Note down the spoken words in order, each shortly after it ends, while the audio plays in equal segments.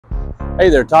Hey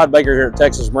there, Todd Baker here at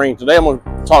Texas Marine. Today I'm going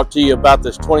to talk to you about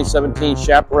this 2017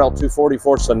 Chaparral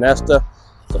 244 Sunesta.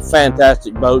 It's a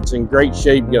fantastic boat. It's in great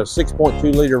shape. You got a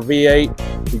 6.2 liter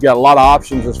V8. You've got a lot of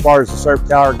options as far as the surf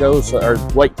tower goes, or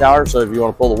wake tower. So if you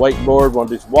want to pull the wakeboard, want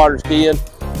to do some water skiing,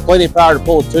 plenty of power to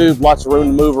pull a tube, lots of room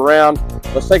to move around.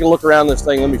 Let's take a look around this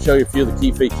thing. Let me show you a few of the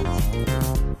key features.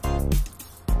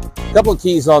 A couple of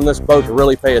keys on this boat to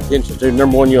really pay attention to.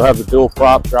 Number one, you'll have the dual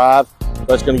prop drive.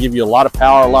 That's going to give you a lot of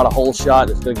power, a lot of hole shot.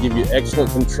 It's going to give you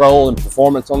excellent control and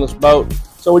performance on this boat.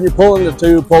 So when you're pulling the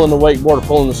tube, pulling the wakeboard, or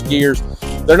pulling the skiers,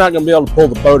 they're not going to be able to pull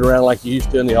the boat around like you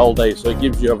used to in the old days. So it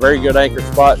gives you a very good anchor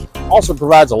spot. Also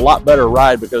provides a lot better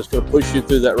ride because it's going to push you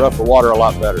through that rougher water a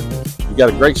lot better. You've got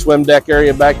a great swim deck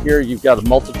area back here. You've got a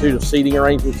multitude of seating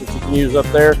arrangements that you can use up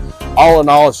there. All in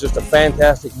all, it's just a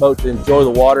fantastic boat to enjoy the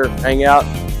water, hang out,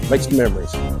 make some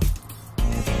memories.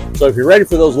 So if you're ready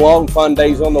for those long, fun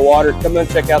days on the water, come and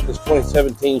check out this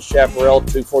 2017 Chaparral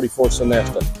 244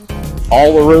 Sunesta.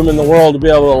 All the room in the world to be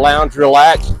able to lounge,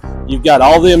 relax. You've got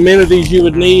all the amenities you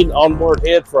would need on board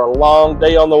head for a long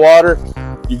day on the water.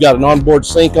 You've got an onboard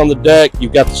sink on the deck.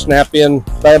 You've got the snap-in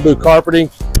bamboo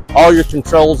carpeting. All your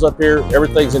controls up here.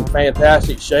 Everything's in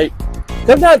fantastic shape.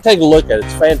 Come down and take a look at it.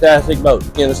 It's a fantastic boat.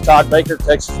 Again, it's Todd Baker,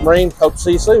 Texas Marine. Hope to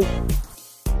see you soon.